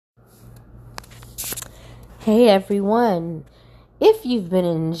Hey everyone, if you've been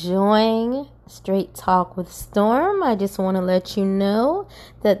enjoying Straight Talk with Storm, I just want to let you know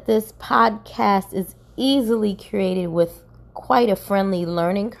that this podcast is easily created with quite a friendly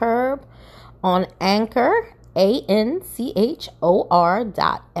learning curve on Anchor, ANCHOR.FM.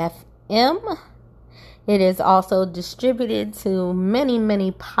 It is also distributed to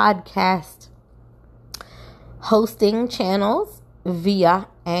many podcast hosting channels via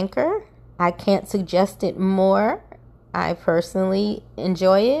Anchor. I can't suggest it more. I personally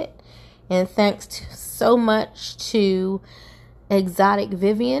enjoy it. And thanks so much to Exotic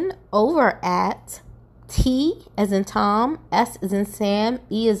Vivian over at T as in Tom, S as in Sam,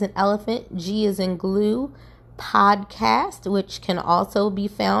 E as in Elephant, G as in Glue podcast, which can also be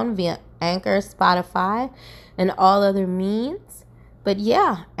found via Anchor, Spotify, and all other means. But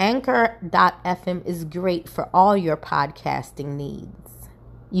yeah, Anchor.fm is great for all your podcasting needs.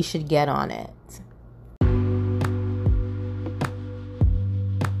 You should get on it.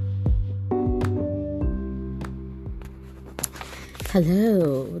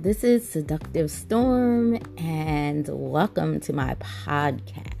 Hello, this is Seductive Storm, and welcome to my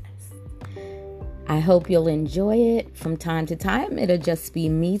podcast. I hope you'll enjoy it. From time to time, it'll just be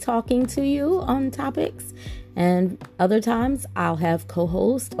me talking to you on topics, and other times I'll have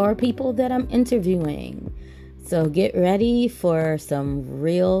co-hosts or people that I'm interviewing. So get ready for some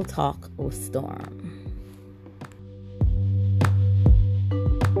real talk with Storm.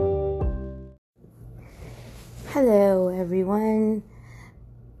 Hello, everyone.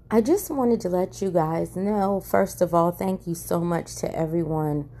 I just wanted to let you guys know, first of all, thank you so much to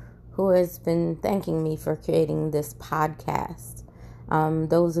everyone who has been thanking me for creating this podcast.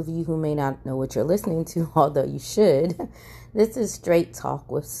 Those of you who may not know what you're listening to, although you should, this is Straight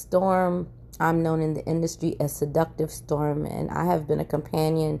Talk with Storm. I'm known in the industry as Seductive Storm, and I have been a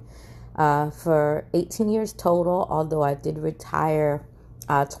companion for 18 years total, although I did retire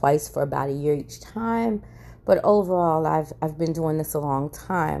twice for about a year each time. But overall, I've been doing this a long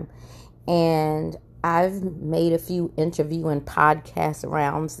time, and I've made a few interview and podcast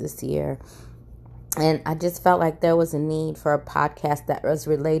rounds this year, and I just felt like there was a need for a podcast that was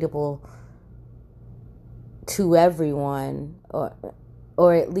relatable to everyone,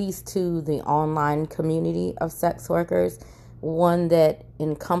 or at least to the online community of sex workers, one that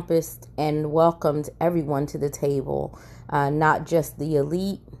encompassed and welcomed everyone to the table, not just the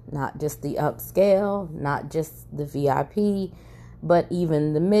elite, not just the upscale, not just the VIP, but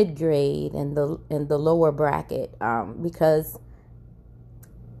even the mid-grade and the lower bracket, because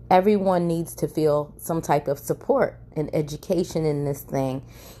everyone needs to feel some type of support and education in this thing.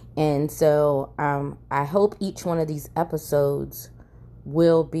 And so I hope each one of these episodes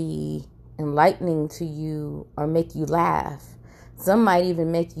will be enlightening to you or make you laugh. Some might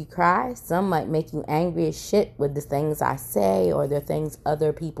even make you cry. Some might make you angry as shit with the things I say or the things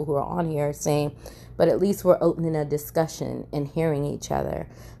other people who are on here are saying. But at least we're opening a discussion and hearing each other.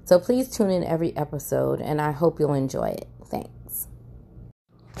 So please tune in every episode, and I hope you'll enjoy it. Thanks.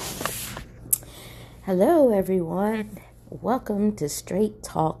 Hello, everyone. Welcome to Straight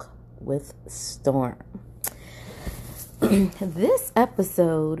Talk with Storm. This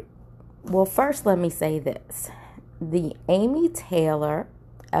episode, well, first let me say this. The Amy Taylor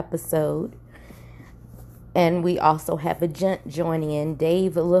episode, and we also have a gent joining in,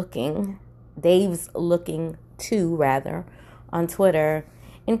 Dave's Looking 2 on Twitter,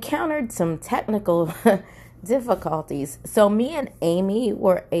 encountered some technical difficulties. So me and Amy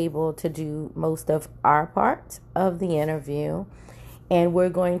were able to do most of our part of the interview, and we're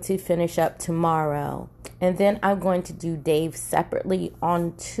going to finish up tomorrow. And then I'm going to do Dave separately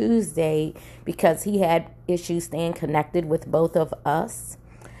on Tuesday because he had issues staying connected with both of us.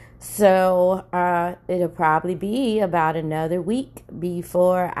 So it'll probably be about another week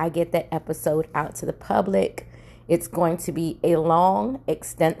before I get that episode out to the public. It's going to be a long,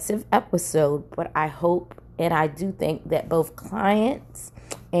 extensive episode, but I hope and I do think that both clients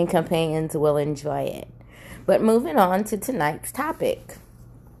and companions will enjoy it. But moving on to tonight's topic.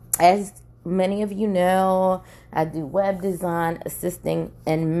 As many of you know, I do web design, assisting,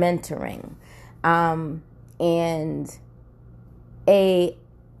 and mentoring. And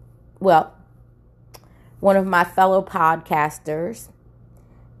one of my fellow podcasters,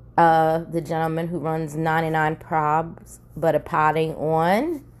 the gentleman who runs 99 Probs, but a potting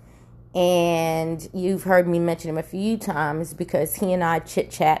on, and you've heard me mention him a few times because he and I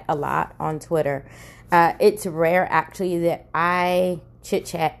chit-chat a lot on Twitter. It's rare, actually, that I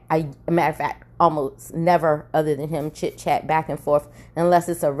chit-chat. Matter of fact, almost never, other than him, chit-chat back and forth unless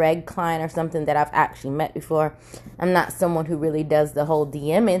it's a reg client or something that I've actually met before. I'm not someone who really does the whole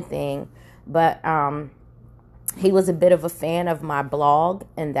DMing thing, but He was a bit of a fan of my blog,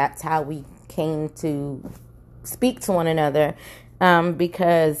 and that's how we came to speak to one another,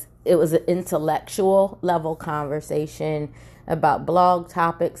 because it was an intellectual level conversation about blog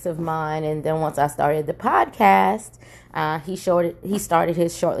topics of mine. And then once I started the podcast, he started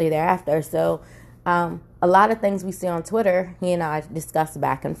his shortly thereafter. So a lot of things we see on Twitter, he and I discuss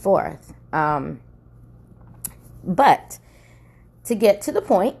back and forth. But to get to the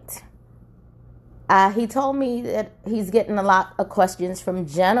point, he told me that he's getting a lot of questions from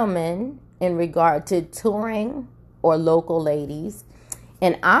gentlemen in regard to touring or local ladies.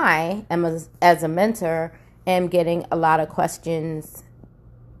 And I am, as a mentor, am getting a lot of questions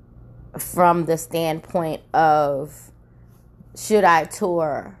from the standpoint of, should I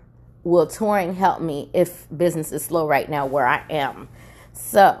tour? Will touring help me if business is slow right now where I am?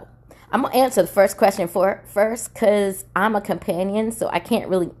 So I'm going to answer the first question first, because I'm a companion, so I can't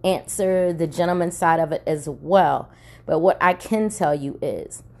really answer the gentleman side of it as well. But what I can tell you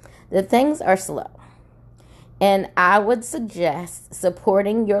is that things are slow. And I would suggest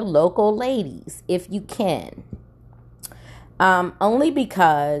supporting your local ladies if you can. Only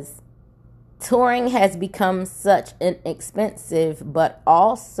because touring has become such an expensive but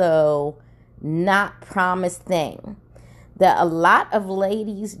also not promised thing that a lot of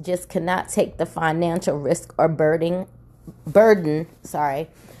ladies just cannot take the financial risk or burden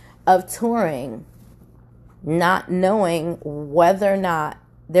of touring, not knowing whether or not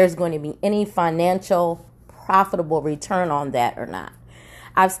there's going to be any financial profitable return on that or not.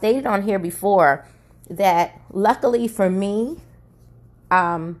 I've stated on here before that luckily for me,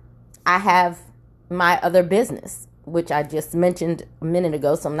 I have my other business, which I just mentioned a minute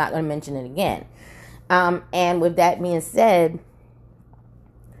ago, so I'm not going to mention it again. And with that being said,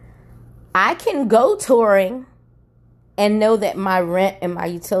 I can go touring and know that my rent and my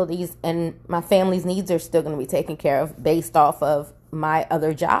utilities and my family's needs are still going to be taken care of based off of my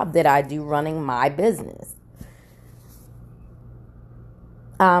other job that I do running my business.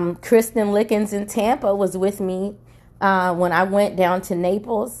 Kristen Lickens in Tampa was with me when I went down to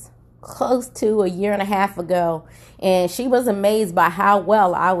Naples close to a year and a half ago. And she was amazed by how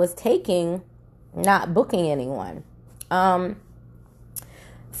well I was taking not booking anyone.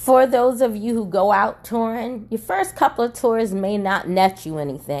 For those of you who go out touring, your first couple of tours may not net you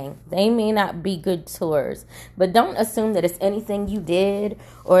anything. They may not be good tours. But don't assume that it's anything you did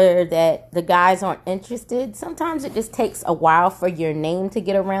or that the guys aren't interested. Sometimes it just takes a while for your name to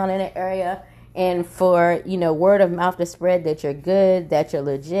get around in an area and for, word of mouth to spread that you're good, that you're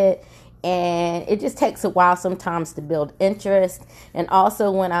legit. And it just takes a while sometimes to build interest. And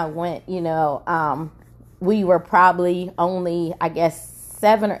also when I went, we were probably only,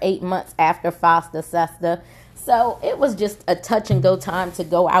 7 or 8 months after Fosta Sesta. So it was just a touch and go time to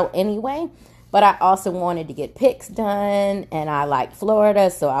go out anyway. But I also wanted to get pics done, and I like Florida.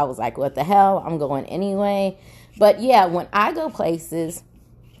 So I was like, what the hell? I'm going anyway. But yeah, when I go places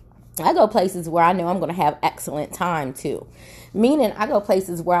where I know I'm going to have excellent time too. Meaning I go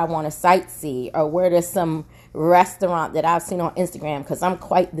places where I want to sightsee or where there's some restaurant that I've seen on Instagram because I'm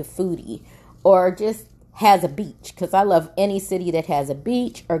quite the foodie, or just has a beach, because I love any city that has a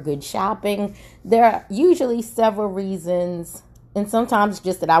beach or good shopping. There are usually several reasons, and sometimes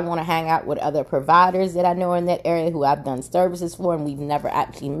just that I want to hang out with other providers that I know in that area who I've done services for and we've never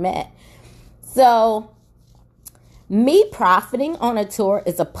actually met. So me profiting on a tour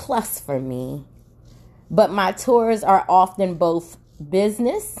is a plus for me, but my tours are often both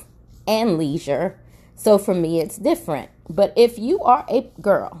business and leisure. So for me, it's different. But if you are a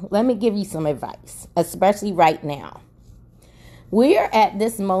girl, let me give you some advice, especially right now. We are at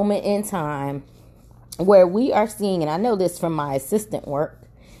this moment in time where we are seeing, and I know this from my assistant work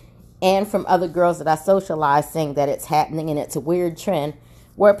and from other girls that I socialize, saying that it's happening and it's a weird trend,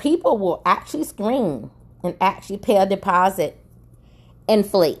 where people will actually scream and actually pay a deposit and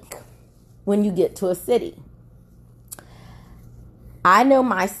flake when you get to a city. I know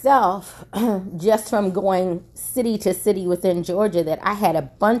myself, just from going city to city within Georgia, that I had a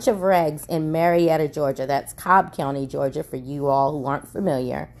bunch of regs in Marietta, Georgia. That's Cobb County, Georgia, for you all who aren't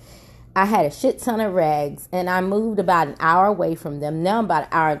familiar. I had a shit ton of regs, and I moved about an hour away from them. Now I'm about an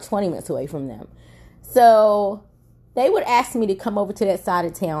hour and 20 minutes away from them. So they would ask me to come over to that side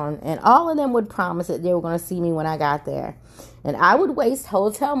of town, and all of them would promise that they were going to see me when I got there. And I would waste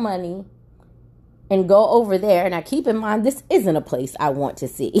hotel money and go over there. Now, keep in mind, this isn't a place I want to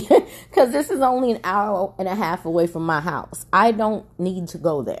see because this is only an hour and a half away from my house. I don't need to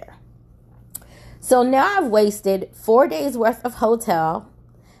go there. So now I've wasted 4 days worth of hotel.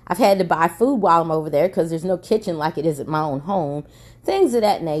 I've had to buy food while I'm over there because there's no kitchen like it is at my own home. Things of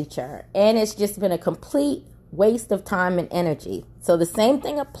that nature. And it's just been a complete waste of time and energy. So the same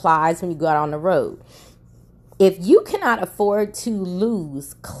thing applies when you go out on the road. If you cannot afford to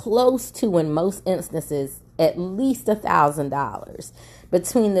lose close to, in most instances, at least $1,000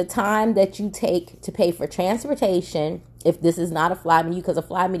 between the time that you take to pay for transportation, if this is not a fly me to you, because a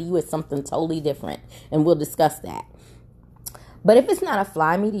fly me to you is something totally different, and we'll discuss that. But if it's not a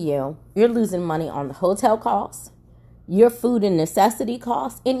fly me to you, you're losing money on the hotel costs, your food and necessity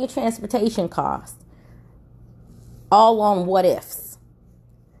costs, and your transportation costs, all on what ifs.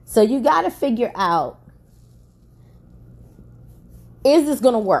 So you got to figure out, is this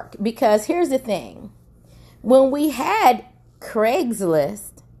going to work? Because here's the thing. When we had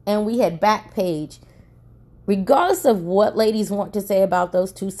Craigslist and we had Backpage, regardless of what ladies want to say about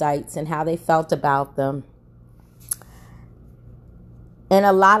those two sites and how they felt about them, and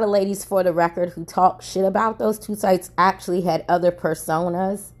a lot of ladies, for the record, who talk shit about those two sites actually had other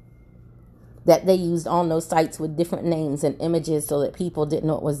personas that they used on those sites with different names and images so that people didn't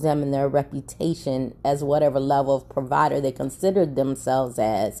know it was them, and their reputation as whatever level of provider they considered themselves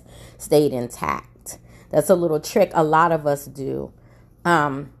as stayed intact. That's a little trick a lot of us do.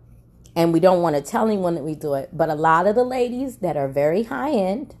 And we don't want to tell anyone that we do it. But a lot of the ladies that are very high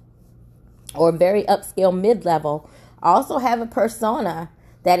end or very upscale mid-level also have a persona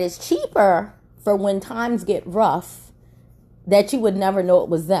that is cheaper for when times get rough, that you would never know it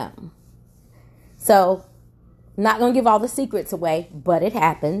was them. So, not going to give all the secrets away, but it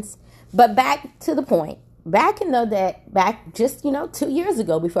happens. But back to the point. Back 2 years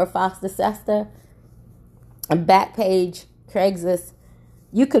ago, before Fox DeSesta and Backpage, Craigslist,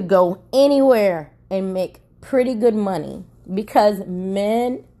 you could go anywhere and make pretty good money because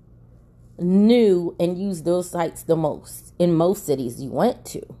men knew and used those sites the most in most cities you went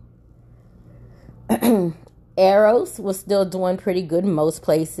to. Eros was still doing pretty good in most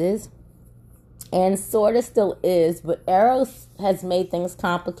places. And sort of still is, but Eros has made things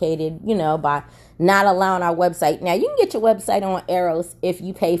complicated, by not allowing our website. Now, you can get your website on Eros if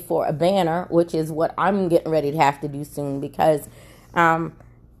you pay for a banner, which is what I'm getting ready to have to do soon, because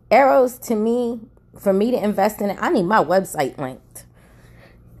Eros, to me, for me to invest in it, I need my website linked.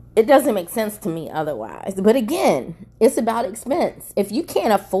 It doesn't make sense to me otherwise. But again, it's about expense. If you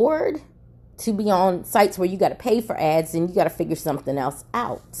can't afford to be on sites where you got to pay for ads, then you got to figure something else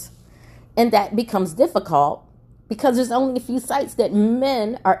out. And that becomes difficult because there's only a few sites that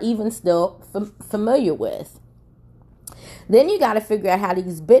men are even still familiar with. Then you got to figure out how to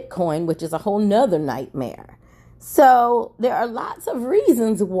use Bitcoin, which is a whole nother nightmare. So there are lots of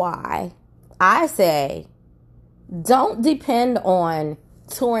reasons why I say don't depend on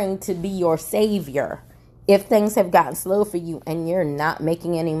touring to be your savior if things have gotten slow for you and you're not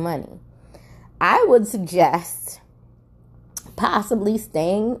making any money. I would suggest possibly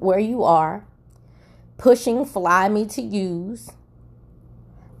staying where you are, pushing Fly Me to Use.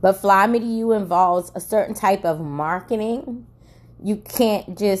 But Fly Me to You involves a certain type of marketing. You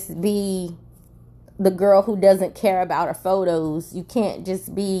can't just be the girl who doesn't care about her photos. You can't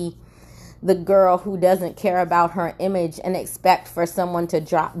just be the girl who doesn't care about her image and expect for someone to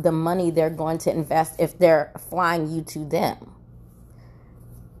drop the money they're going to invest if they're flying you to them.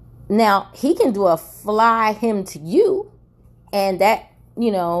 Now, he can do a fly him to you, and that,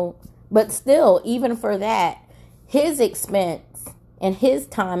 but still, even for that, his expense and his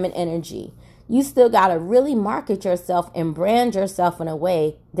time and energy, you still got to really market yourself and brand yourself in a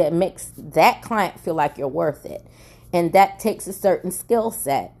way that makes that client feel like you're worth it. And that takes a certain skill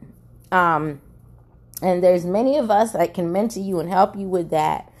set. And there's many of us that can mentor you and help you with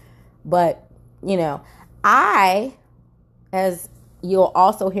that. But, as you'll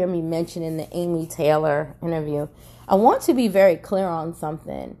also hear me mention in the Amy Taylor interview, I want to be very clear on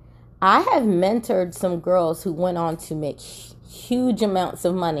something. I have mentored some girls who went on to make huge amounts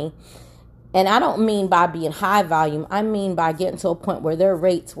of money. And I don't mean by being high volume. I mean by getting to a point where their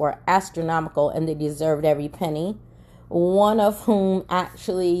rates were astronomical and they deserved every penny. One of whom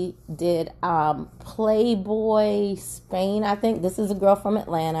actually did Playboy Spain, I think. This is a girl from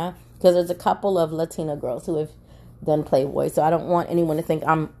Atlanta, because there's a couple of Latina girls who have done Playboy. So I don't want anyone to think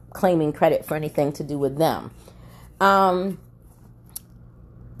I'm claiming credit for anything to do with them.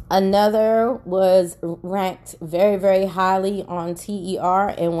 Another was ranked very, very highly on TER.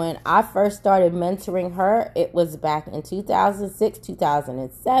 And when I first started mentoring her, it was back in 2006,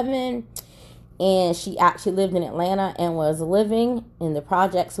 2007. And she actually lived in Atlanta and was living in the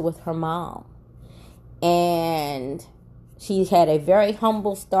projects with her mom. And she had a very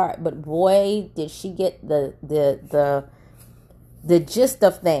humble start, but boy, did she get the gist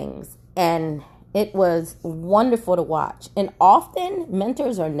of things. And it was wonderful to watch. And often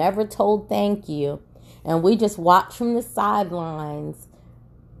mentors are never told thank you And we just watch from the sidelines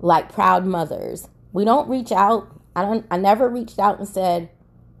like proud mothers. We don't reach out. I never reached out and said,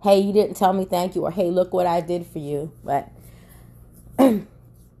 hey, you didn't tell me thank you, or hey, look what I did for you. But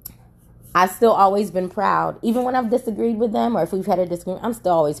I've still always been proud. Even when I've disagreed with them, or if we've had a disagreement, I'm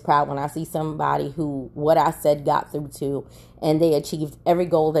still always proud when I see somebody who what I said got through to, and they achieved every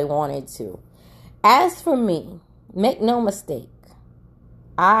goal they wanted to. As for me, make no mistake,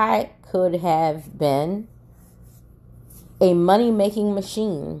 I could have been a money-making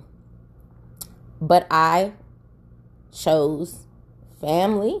machine, but I chose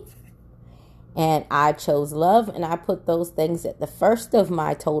family, and I chose love, and I put those things at the first of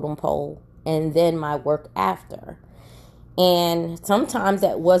my totem pole, and then my work after. And sometimes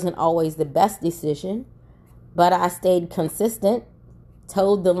that wasn't always the best decision, but I stayed consistent,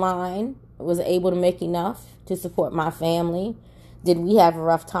 toed the line, was able to make enough to support my family. Did we have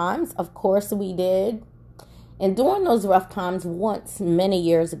rough times? Of course we did. And during those rough times, once many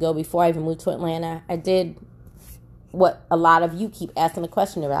years ago, before I even moved to Atlanta, I did what a lot of you keep asking the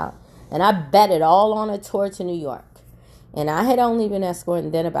question about. And I bet it all on a tour to New York. And I had only been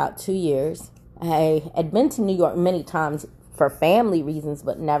escorting then about 2 years. I had been to New York many times for family reasons,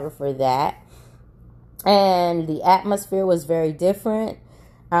 but never for that. And the atmosphere was very different.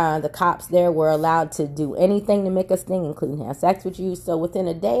 The cops there were allowed to do anything to make us sting, including have sex with you. So within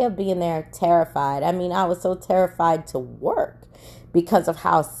a day of being there, terrified. I mean, I was so terrified to work because of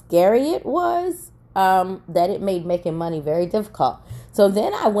how scary it was, that it made making money very difficult. So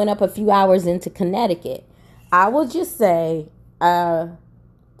then I went up a few hours into Connecticut. I will just say,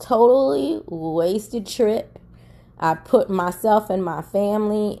 totally wasted trip. I put myself and my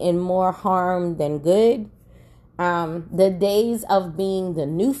family in more harm than good. The days of being the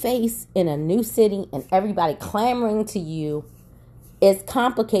new face in a new city and everybody clamoring to you is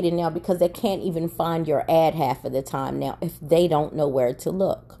complicated now because they can't even find your ad half of the time now if they don't know where to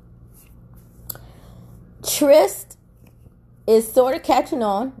look. Trist is sort of catching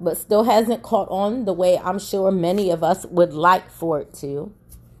on, but still hasn't caught on the way I'm sure many of us would like for it to.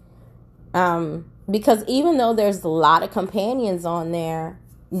 Because even though there's a lot of companions on there,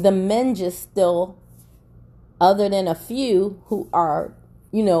 the men just still, other than a few who are,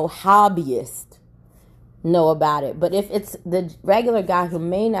 hobbyists, know about it. But if it's the regular guy who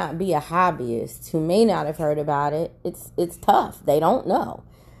may not be a hobbyist, who may not have heard about it, it's tough. They don't know.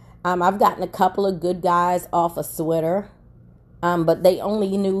 I've gotten a couple of good guys off of Twitter, but they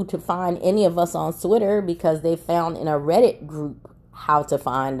only knew to find any of us on Twitter because they found in a Reddit group how to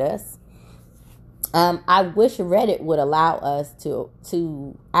find us. I wish Reddit would allow us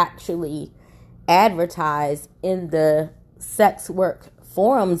to actually advertise in the sex work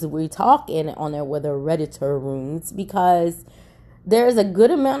forums we talk in on there with the Redditor rooms, because there's a good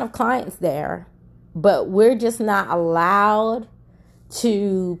amount of clients there, but we're just not allowed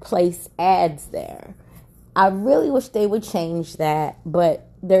to place ads there. I really wish they would change that, but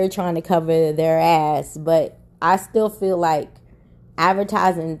they're trying to cover their ass. But I still feel like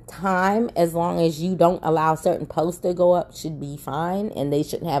advertising time, as long as you don't allow certain posts to go up, should be fine, and they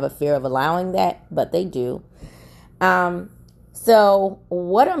shouldn't have a fear of allowing that, but they do. So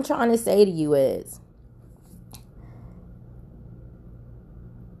what I'm trying to say to you is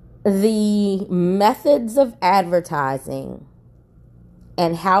the methods of advertising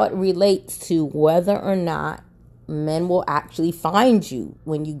and how it relates to whether or not men will actually find you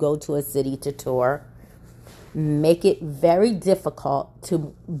when you go to a city to tour make it very difficult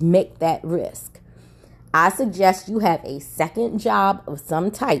to make that risk. I suggest you have a second job of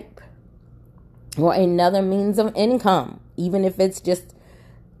some type or another means of income, even if it's just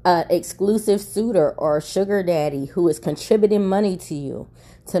an exclusive suitor or a sugar daddy who is contributing money to you,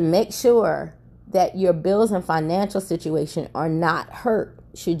 to make sure that your bills and financial situation are not hurt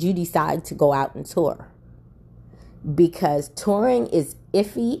should you decide to go out and tour. Because touring is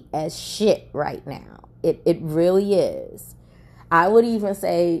iffy as shit right now. It really is. I would even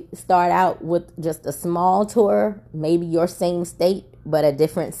say start out with just a small tour, maybe your same state, but a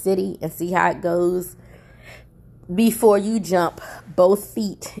different city, and see how it goes before you jump both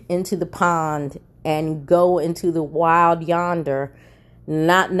feet into the pond and go into the wild yonder,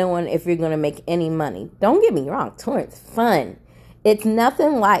 not knowing if you're going to make any money. Don't get me wrong, touring's fun. It's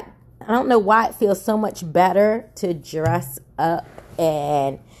nothing like, I don't know why it feels so much better to dress up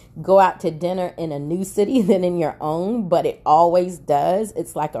and go out to dinner in a new city than in your own, but it always does.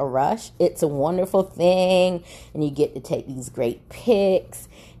 It's like a rush. It's a wonderful thing, and you get to take these great pics,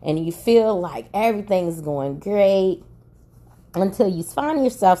 and you feel like everything's going great until you find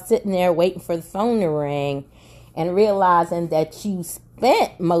yourself sitting there waiting for the phone to ring and realizing that you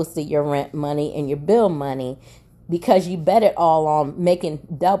spent most of your rent money and your bill money because you bet it all on making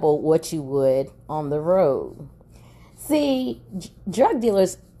double what you would on the road. See, drug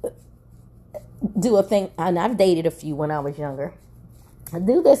dealers do a thing, and I've dated a few when I was younger,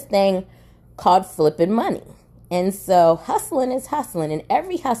 do this thing called flipping money. And so hustling is hustling, and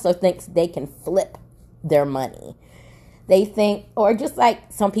every hustler thinks they can flip their money. They think, or just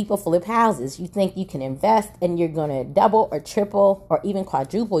like some people flip houses, you think you can invest and you're going to double or triple or even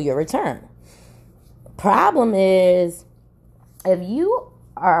quadruple your return. Problem is, if you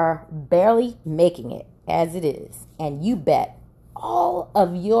are barely making it as it is, and you bet all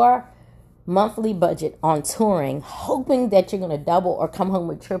of your monthly budget on touring, hoping that you're going to double or come home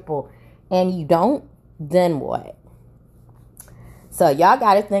with triple, and you don't, then what? So y'all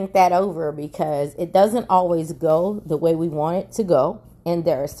got to think that over, because it doesn't always go the way we want it to go. And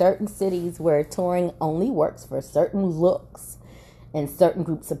there are certain cities where touring only works for certain looks and certain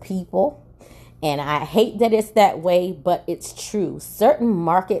groups of people. And I hate that it's that way, but it's true. Certain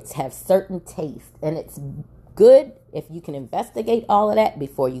markets have certain taste, and it's good if you can investigate all of that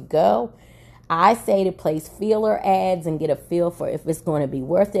before you go. I say to place feeler ads and get a feel for if it's going to be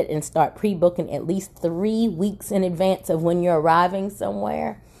worth it, and start pre-booking at least 3 weeks in advance of when you're arriving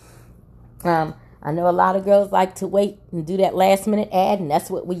somewhere. I know a lot of girls like to wait and do that last minute ad, and that's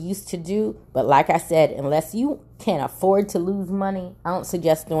what we used to do. But like I said, unless you can afford to lose money, I don't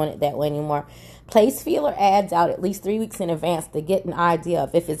suggest doing it that way anymore. Place feeler ads out at least 3 weeks in advance to get an idea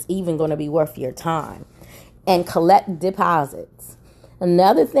of if it's even going to be worth your time, and collect deposits.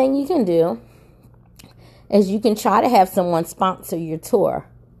 Another thing you can do is you can try to have someone sponsor your tour.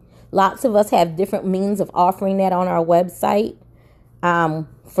 Lots of us have different means of offering that on our website.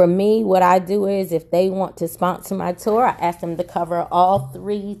 For me, what I do is, if they want to sponsor my tour, I ask them to cover all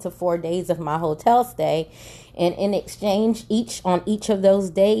 3 to 4 days of my hotel stay. And in exchange, on each of those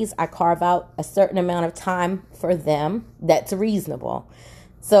days, I carve out a certain amount of time for them that's reasonable.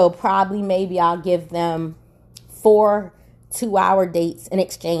 So maybe I'll give them 4 2-hour dates in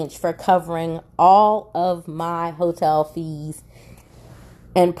exchange for covering all of my hotel fees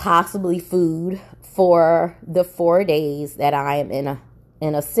and possibly food for the 4 days that I am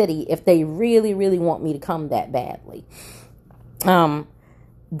in a city, if they really, really want me to come that badly.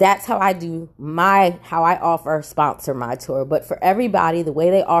 That's how I offer sponsor my tour. But for everybody, the way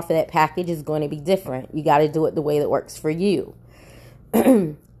they offer that package is going to be different. You got to do it the way that works for you.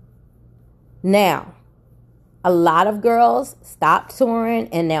 Now, a lot of girls stop touring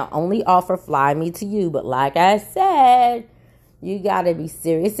and now only offer Fly Me to You. But like I said, you got to be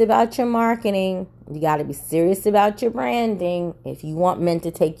serious about your marketing. You got to be serious about your branding if you want men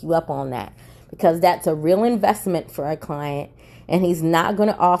to take you up on that. Because that's a real investment for a client. And he's not going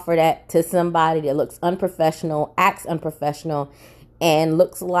to offer that to somebody that looks unprofessional, acts unprofessional, and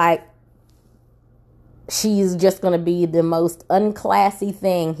looks like she's just going to be the most unclassy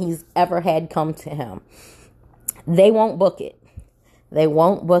thing he's ever had come to him. They won't book it. They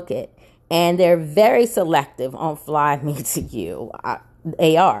won't book it. And they're very selective on Fly Me to You.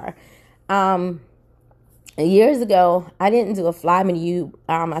 They are. Years ago, I didn't do a Fly Me to You.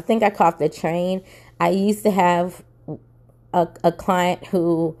 I think I caught the train. I used to have a client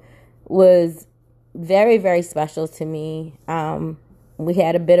who was very, very special to me. We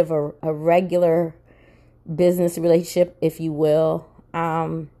had a bit of a regular business relationship, if you will.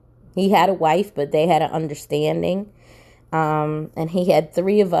 He had a wife, but they had an understanding. And he had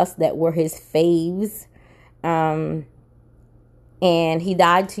 3 of us that were his faves. And he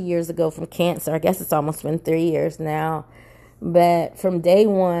died 2 years ago from cancer. I guess it's almost been 3 years now. But from day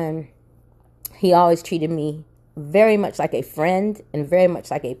one, he always treated me very much like a friend and very much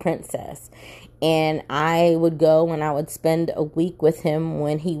like a princess. And I would go and I would spend a week with him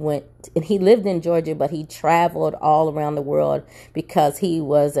when he went, and he lived in Georgia, but he traveled all around the world because he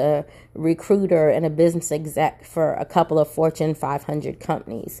was a recruiter and a business exec for a couple of Fortune 500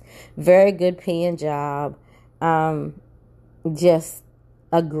 companies. Very good paying job. Just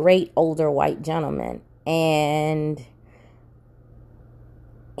a great older white gentleman. And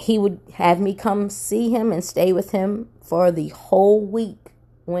he would have me come see him and stay with him for the whole week.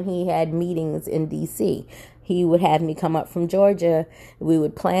 When he had meetings in D.C., he would have me come up from Georgia. We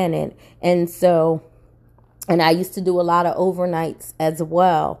would plan it. And I used to do a lot of overnights as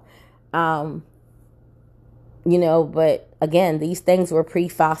well. But again, these things were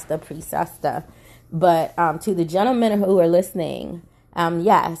pre-FOSTA, pre-SESTA. But to the gentlemen who are listening,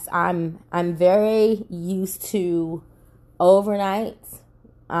 yes, I'm very used to overnights,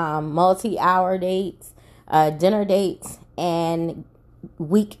 multi-hour dates, dinner dates, and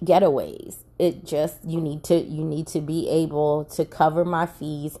week getaways. it just, you need to be able to cover my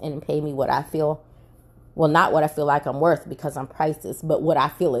fees and pay me what I feel, well, not what I feel like I'm worth because I'm priceless, but what I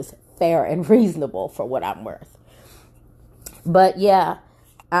feel is fair and reasonable for what I'm worth. But yeah,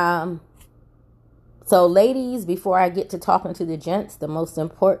 so ladies, before I get to talking to the gents, the most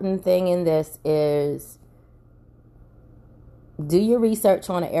important thing in this is do your research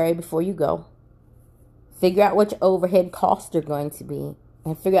on an area before you go. Figure out what your overhead costs are going to be.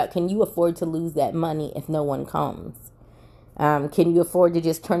 And figure out, can you afford to lose that money if no one comes? Can you afford to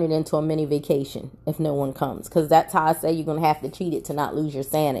just turn it into a mini vacation if no one comes? Because that's how I say you're going to have to treat it to not lose your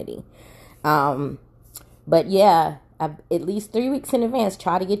sanity. But yeah, at least 3 weeks in advance,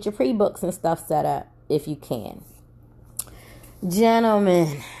 try to get your pre-books and stuff set up if you can.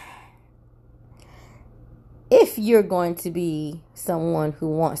 Gentlemen, if you're going to be someone who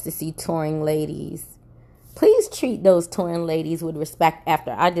wants to see touring ladies, please treat those touring ladies with respect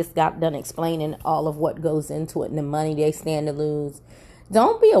after I just got done explaining all of what goes into it and the money they stand to lose.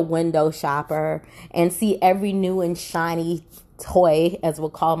 Don't be a window shopper and see every new and shiny toy, as we'll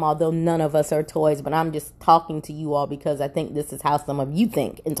call them, although none of us are toys, but I'm just talking to you all because I think this is how some of you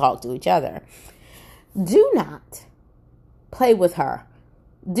think and talk to each other. Do not play with her.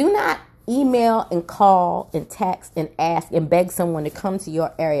 Do not email and call and text and ask and beg someone to come to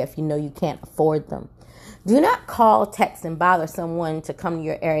your area if you know you can't afford them. Do not call, text, and bother someone to come to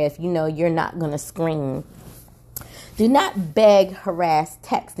your area if you know you're not going to scream. Do not beg, harass,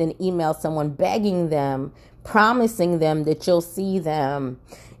 text, and email someone begging them, promising them that you'll see them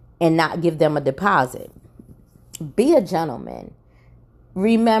and not give them a deposit. Be a gentleman.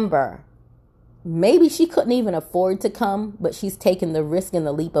 Remember, maybe she couldn't even afford to come, but she's taken the risk and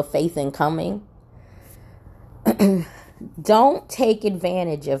the leap of faith in coming. Don't take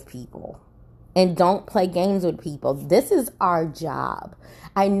advantage of people. And don't play games with people. This is our job.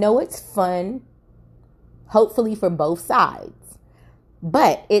 I know it's fun, hopefully for both sides.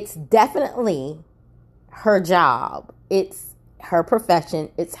 But it's definitely her job. It's her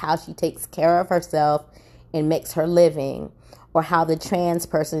profession. It's how she takes care of herself and makes her living. Or how the trans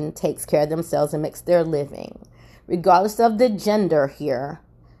person takes care of themselves and makes their living. Regardless of the gender here,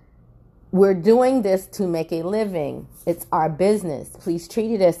 we're doing this to make a living. It's our business. Please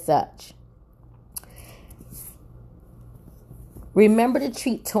treat it as such. Remember to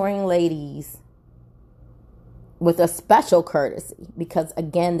treat touring ladies with a special courtesy because,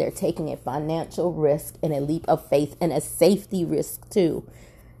 again, they're taking a financial risk and a leap of faith and a safety risk, too.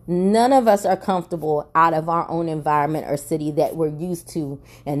 None of us are comfortable out of our own environment or city that we're used to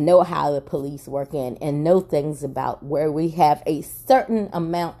and know how the police work in and know things about, where we have a certain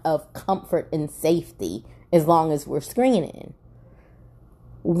amount of comfort and safety as long as we're screening.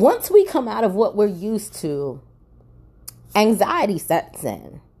 Once we come out of what we're used to, anxiety sets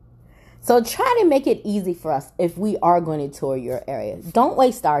in. So try to make it easy for us if we are going to tour your area. Don't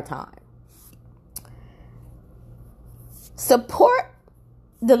waste our time. Support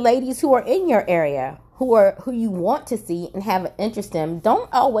the ladies who are in your area, who you want to see and have an interest in.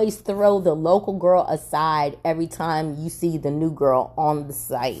 Don't always throw the local girl aside every time you see the new girl on the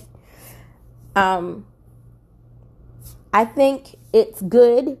site. I think it's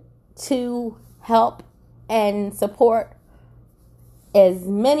good to help and support as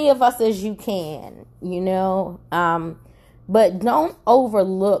many of us as you can, but don't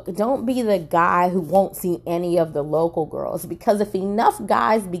overlook, don't be the guy who won't see any of the local girls, because if enough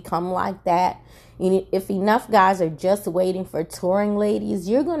guys become like that, if enough guys are just waiting for touring ladies,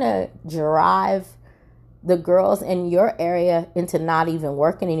 you're going to drive the girls in your area into not even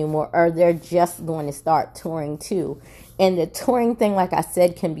working anymore, or they're just going to start touring too. And the touring thing, like I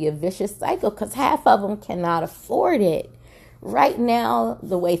said, can be a vicious cycle because half of them cannot afford it. Right now,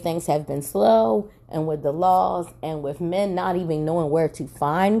 the way things have been slow, and with the laws, and with men not even knowing where to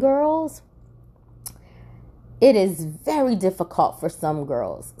find girls, it is very difficult for some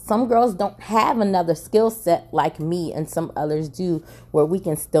girls. Some girls don't have another skill set like me and some others do, where we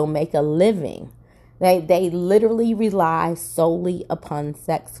can still make a living. They literally rely solely upon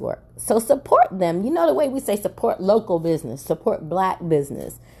sex work. So support them. You know the way we say support local business, support black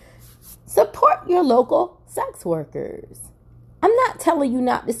business. Support your local sex workers. I'm not telling you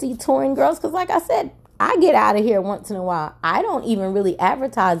not to see touring girls because, like I said, I get out of here once in a while. I don't even really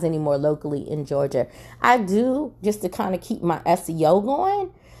advertise anymore locally in Georgia. I do just to kind of keep my SEO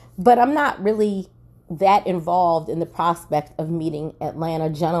going, but I'm not really that involved in the prospect of meeting Atlanta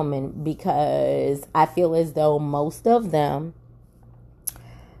gentlemen because I feel as though most of them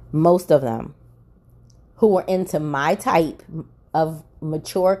who are into my type of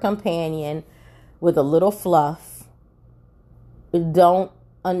mature companion with a little fluff don't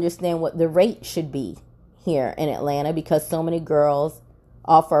understand what the rate should be here in Atlanta because so many girls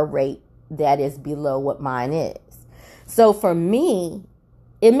offer a rate that is below what mine is. So for me,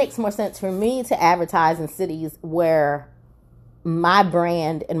 it makes more sense for me to advertise in cities where my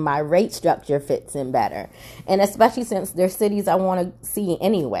brand and my rate structure fits in better. And especially since they're cities I want to see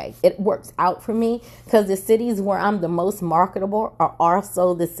anyway. It works out for me because the cities where I'm the most marketable are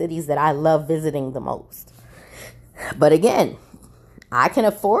also the cities that I love visiting the most. But again, I can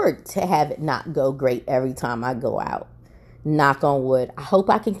afford to have it not go great every time I go out. Knock on wood. I hope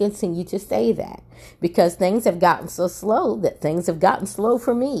I can continue to say that because things have gotten so slow that things have gotten slow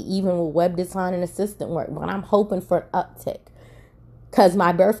for me, even with web design and assistant work. But I'm hoping for an uptick because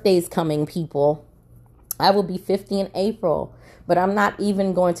my birthday is coming, people. I will be 50 in April, but I'm not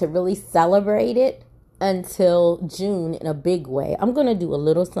even going to really celebrate it until June in a big way. I'm going to do a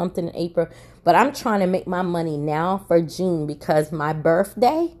little something in April, but I'm trying to make my money now for June because my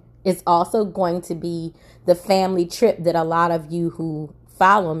birthday is also going to be the family trip that a lot of you who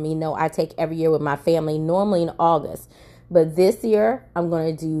follow me know I take every year with my family, normally in August. But this year, I'm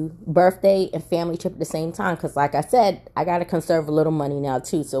going to do birthday and family trip at the same time because, like I said, I got to conserve a little money now,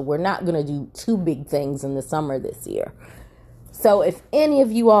 too. So we're not going to do two big things in the summer this year. So if any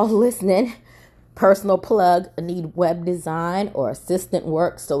of you all listening, personal plug, need web design or assistant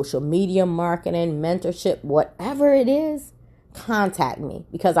work, social media marketing, mentorship, whatever it is, contact me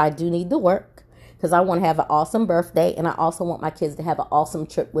because I do need the work because I want to have an awesome birthday and I also want my kids to have an awesome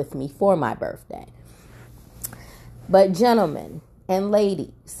trip with me for my birthday. But gentlemen and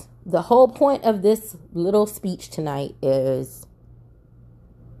ladies, the whole point of this little speech tonight is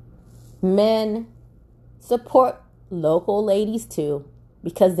men, support local ladies too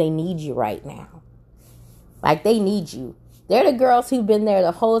because they need you right now. Like they need you. They're the girls who've been there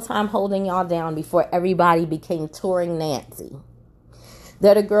the whole time holding y'all down before everybody became touring Nancy.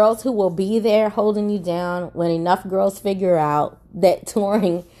 They're the girls who will be there holding you down when enough girls figure out that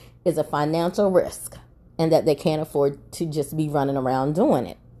touring is a financial risk and that they can't afford to just be running around doing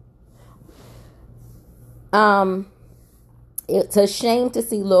it. It's a shame to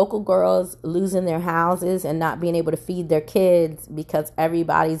see local girls losing their houses and not being able to feed their kids because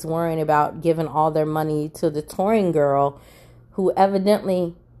everybody's worrying about giving all their money to the touring girl who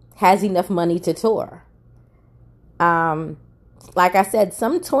evidently has enough money to tour. Like I said,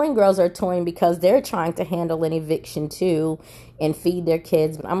 some touring girls are touring because they're trying to handle an eviction too and feed their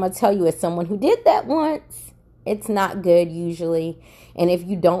kids. But I'm going to tell you, as someone who did that once, it's not good usually. And if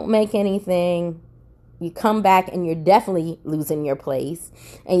you don't make anything, you come back and you're definitely losing your place.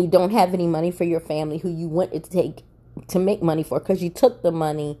 And you don't have any money for your family who you wanted to make money for because you took the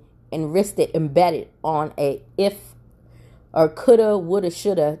money and risked it and bet it on a if or coulda, woulda,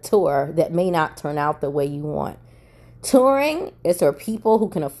 shoulda tour that may not turn out the way you want. Touring is for people who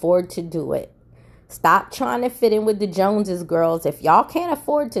can afford to do it. Stop trying to fit in with the Joneses, girls. If y'all can't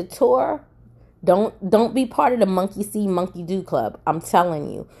afford to tour, don't be part of the monkey see, monkey do club. I'm telling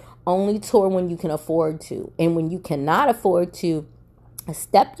you, only tour when you can afford to. And when you cannot afford to,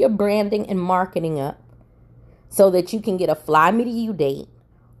 step your branding and marketing up so that you can get a fly me to you date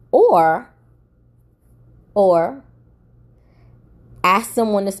or ask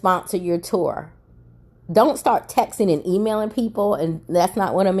someone to sponsor your tour. Don't start texting and emailing people, and that's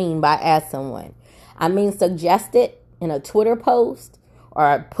not what I mean by ask someone. I mean suggest it in a Twitter post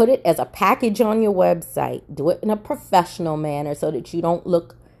or put it as a package on your website. Do it in a professional manner so that you don't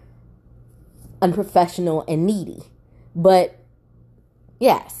look unprofessional and needy. But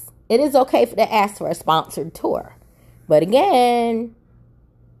yes, it is okay to ask for a sponsored tour. But again,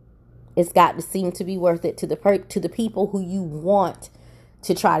 it's got to seem to be worth it to the people who you want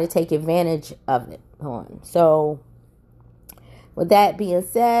to try to take advantage of it on. So with that being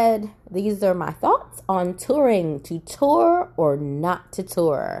said, these are my thoughts on touring. To tour or not to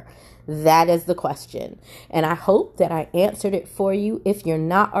tour? That is the question. And I hope that I answered it for you. If you're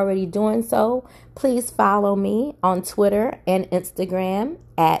not already doing so, please follow me on Twitter and Instagram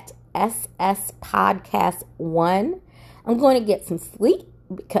at SSPodcast1. I'm going to get some sleep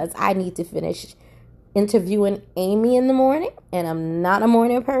because I need to finish interviewing Amy in the morning, and I'm not a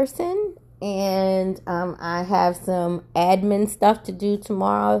morning person. And I have some admin stuff to do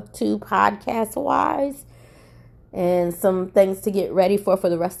tomorrow too, podcast-wise, and some things to get ready for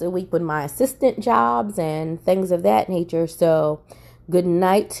the rest of the week with my assistant jobs and things of that nature. So good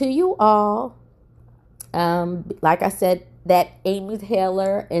night to you all. Like I said, that Amy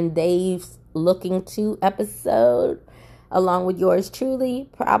Taylor and Dave's Looking To episode, along with yours truly,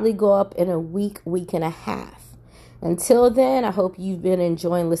 probably go up in a week and a half. Until then, I hope you've been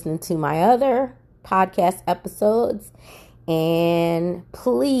enjoying listening to my other podcast episodes. And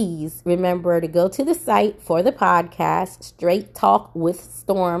please remember to go to the site for the podcast,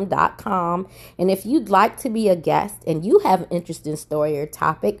 straighttalkwithstorm.com. And if you'd like to be a guest and you have an interesting story or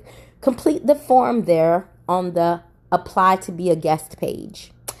topic, complete the form there on the Apply to be a Guest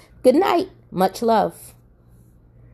page. Good night. Much love.